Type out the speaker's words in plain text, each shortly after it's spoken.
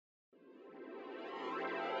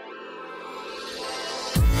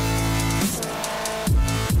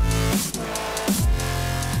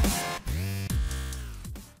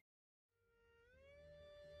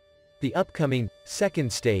The upcoming,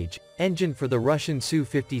 second stage, engine for the Russian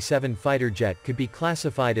Su-57 fighter jet could be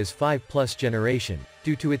classified as 5+ generation,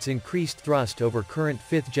 due to its increased thrust over current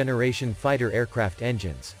 5th generation fighter aircraft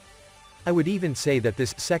engines. I would even say that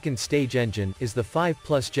this second stage engine is the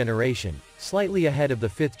 5+ generation, slightly ahead of the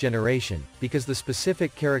 5th generation, because the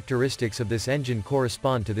specific characteristics of this engine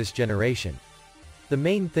correspond to this generation. The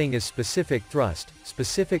main thing is specific thrust,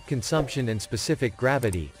 specific consumption and specific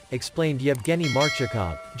gravity, explained Yevgeny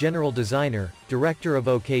Marchukov, general designer, director of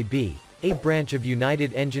OKB, a branch of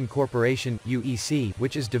United Engine Corporation (UEC),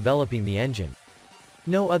 which is developing the engine.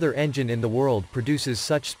 No other engine in the world produces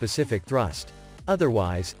such specific thrust.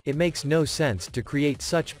 Otherwise, it makes no sense to create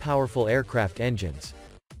such powerful aircraft engines.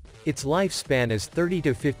 Its lifespan is 30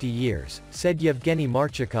 to 50 years, said Yevgeny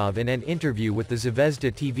Marchukov in an interview with the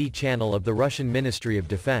Zvezda TV channel of the Russian Ministry of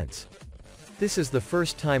Defense. This is the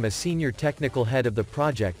first time a senior technical head of the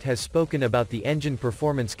project has spoken about the engine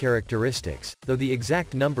performance characteristics, though the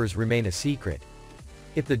exact numbers remain a secret.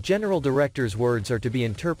 If the general director's words are to be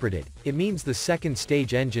interpreted, it means the second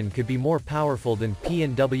stage engine could be more powerful than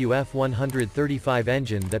P&W F-135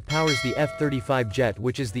 engine that powers the F-35 jet,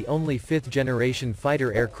 which is the only 5th generation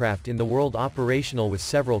fighter aircraft in the world operational with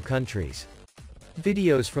several countries.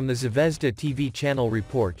 Videos from the Zvezda TV channel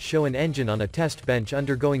report show an engine on a test bench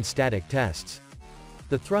undergoing static tests.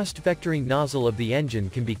 The thrust vectoring nozzle of the engine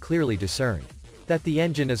can be clearly discerned. That the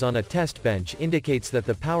engine is on a test bench indicates that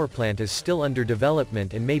the power plant is still under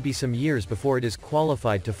development and may be some years before it is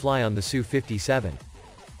qualified to fly on the Su-57.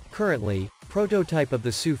 Currently, prototype of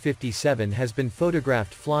the Su-57 has been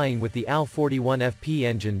photographed flying with the AL-41FP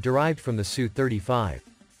engine derived from the Su-35.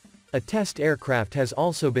 A test aircraft has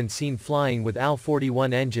also been seen flying with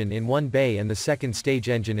AL-41 engine in one bay and the second stage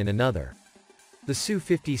engine in another. The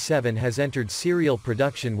Su-57 has entered serial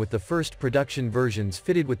production with the first production versions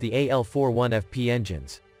fitted with the AL-41FP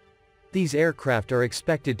engines. These aircraft are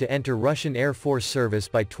expected to enter Russian Air Force service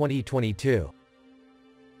by 2022.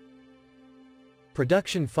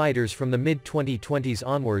 Production fighters from the mid-2020s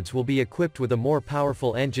onwards will be equipped with a more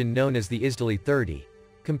powerful engine known as the Zvezda-30.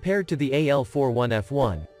 Compared to the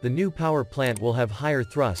AL-41F1, the new power plant will have higher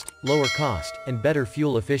thrust, lower cost, and better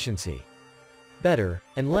fuel efficiency. Better,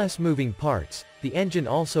 and less moving parts, the engine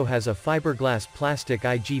also has a fiberglass plastic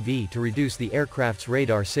IGV to reduce the aircraft's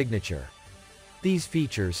radar signature. These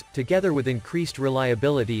features, together with increased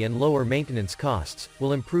reliability and lower maintenance costs,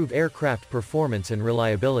 will improve aircraft performance and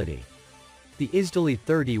reliability. The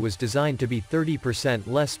Zvezda-30 was designed to be 30%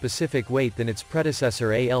 less specific weight than its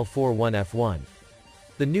predecessor AL-41F1.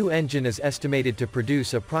 The new engine is estimated to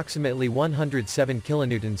produce approximately 107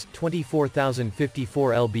 kilonewtons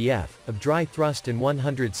 (24,054 lbf) of dry thrust and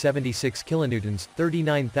 176 kilonewtons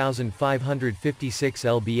 (39,556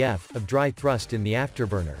 lbf) of dry thrust in the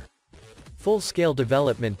afterburner. Full-scale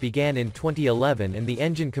development began in 2011 and the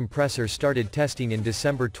engine compressor started testing in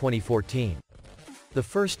December 2014. The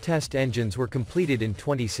first test engines were completed in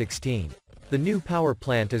 2016. The new power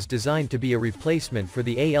plant is designed to be a replacement for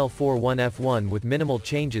the AL-41F1 with minimal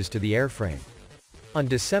changes to the airframe. On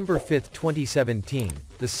December 5, 2017,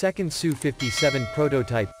 the second Su-57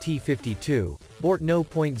 prototype, T-52, Bort No.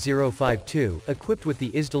 052, equipped with the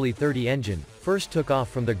Zvezda-30 engine, first took off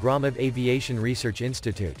from the Gromov Aviation Research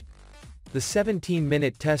Institute. The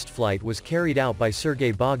 17-minute test flight was carried out by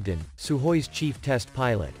Sergei Bogdan, Suhoi's chief test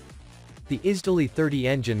pilot. The Zvezda-30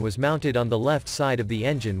 engine was mounted on the left side of the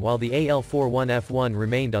engine while the AL-41F1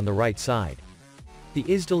 remained on the right side. The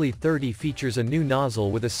Zvezda-30 features a new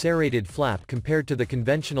nozzle with a serrated flap compared to the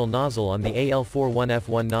conventional nozzle on the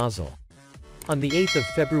AL-41F1 nozzle. On the 8th of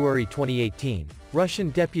February 2018, Russian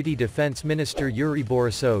Deputy Defense Minister Yuri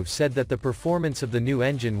Borisov said that the performance of the new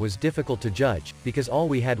engine was difficult to judge, because all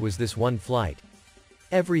we had was this one flight.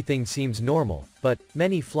 Everything seems normal, but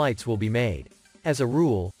many flights will be made. As a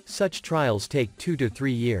rule, such trials take 2 to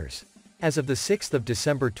 3 years. As of the 6th of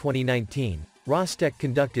December 2019, Rostec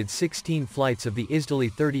conducted 16 flights of the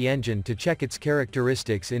Zvezda-30 engine to check its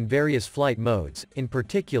characteristics in various flight modes, in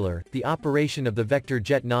particular, the operation of the vector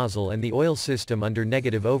jet nozzle and the oil system under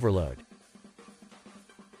negative overload.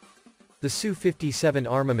 The Su-57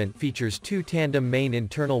 armament features 2 tandem main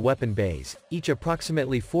internal weapon bays, each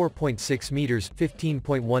approximately 4.6 meters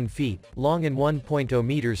 (15.1 feet) long and 1.0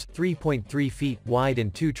 meters (3.3 feet) wide,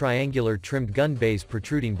 and 2 triangular trimmed gun bays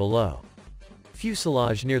protruding below.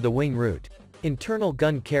 Fuselage near the wing root. Internal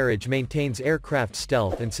gun carriage maintains aircraft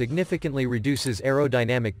stealth and significantly reduces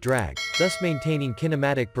aerodynamic drag, thus maintaining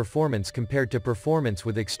kinematic performance compared to performance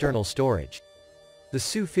with external storage. The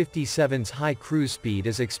Su-57's high cruise speed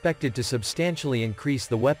is expected to substantially increase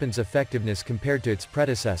the weapon's effectiveness compared to its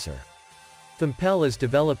predecessor. Fimpel is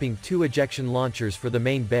developing 2 ejection launchers for the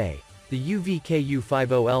main bay, The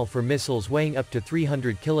UVKU-50L for missiles weighing up to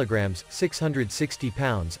 300 kilograms, 660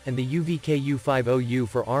 pounds, and the UVKU-50U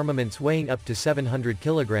for armaments weighing up to 700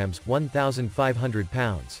 kilograms, 1,500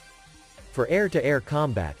 pounds. For air-to-air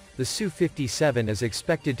combat, the Su-57 is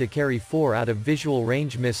expected to carry 4 out-of-visual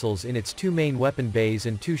range missiles in its 2 main weapon bays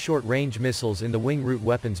and 2 short-range missiles in the wing root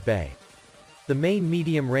weapons bay. The main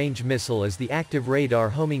medium-range missile is the active radar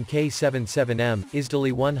homing K-77M,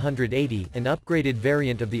 ISDALI 180, an upgraded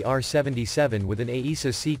variant of the R-77 with an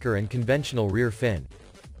AESA seeker and conventional rear fin.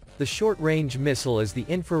 The short-range missile is the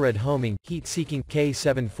infrared homing, heat-seeking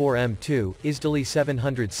K-74M2, ISDALI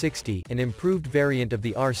 760, an improved variant of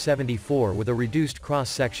the R-74 with a reduced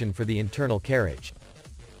cross-section for the internal carriage.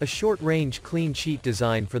 A short-range clean sheet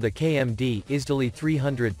design for the KMD ISDALI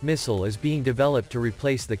 300 missile is being developed to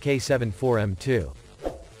replace the K-74M2.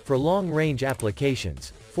 For long-range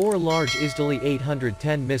applications, 4 large ISDALI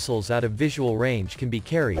 810 missiles out of visual range can be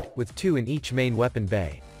carried, with 2 in each main weapon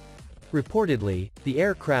bay. Reportedly, the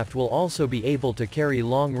aircraft will also be able to carry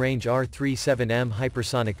long-range R-37M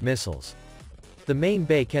hypersonic missiles. The main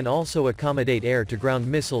bay can also accommodate air-to-ground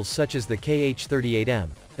missiles such as the KH-38M,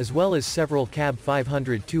 as well as several CAB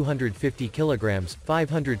 500 250 kilograms,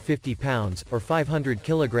 550 pounds, or 500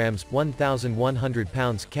 kilograms, 1,100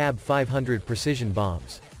 pounds CAB 500 precision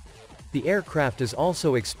bombs. The aircraft is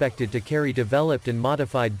also expected to carry developed and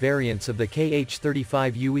modified variants of the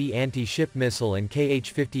KH-35UE anti-ship missile and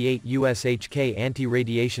KH-58 USHK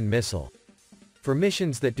anti-radiation missile. For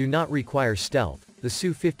missions that do not require stealth, the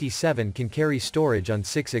Su-57 can carry storage on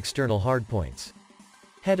 6 external hardpoints.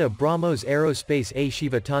 Head of BrahMos Aerospace A.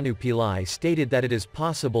 Shivatanu Pillai stated that it is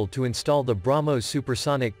possible to install the BrahMos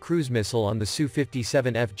supersonic cruise missile on the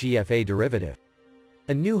Su-57 FGFA derivative.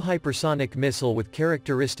 A new hypersonic missile with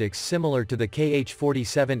characteristics similar to the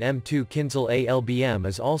KH-47M2 Kinzhal ALBM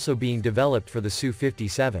is also being developed for the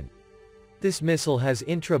Su-57. This missile has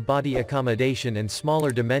intra-body accommodation and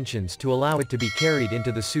smaller dimensions to allow it to be carried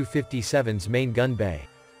into the Su-57's main gun bay.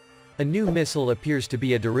 A new missile appears to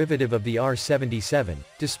be a derivative of the R-77,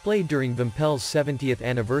 displayed during Vimpel's 70th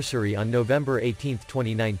anniversary on November 18,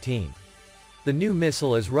 2019. The new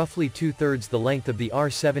missile is roughly 2/3 the length of the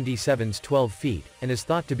R-77's 12 feet, and is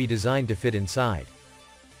thought to be designed to fit inside.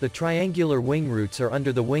 The triangular wing roots are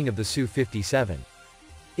under the wing of the Su-57.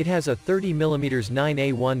 It has a 30mm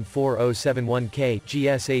 9A14071K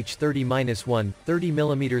GSH 30-1,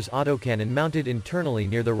 30mm autocannon mounted internally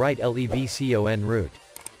near the right LEVCON root.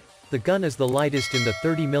 The gun is the lightest in the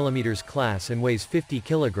 30mm class and weighs 50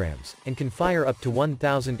 kilograms, and can fire up to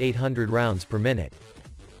 1,800 rounds per minute.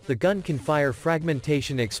 The gun can fire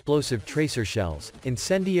fragmentation explosive tracer shells,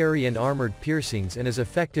 incendiary and armored piercings, and is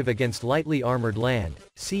effective against lightly armored land,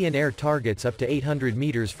 sea and air targets up to 800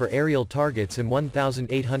 meters for aerial targets and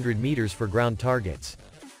 1,800 meters for ground targets.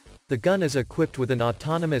 The gun is equipped with an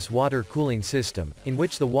autonomous water cooling system, in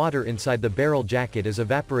which the water inside the barrel jacket is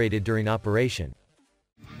evaporated during operation.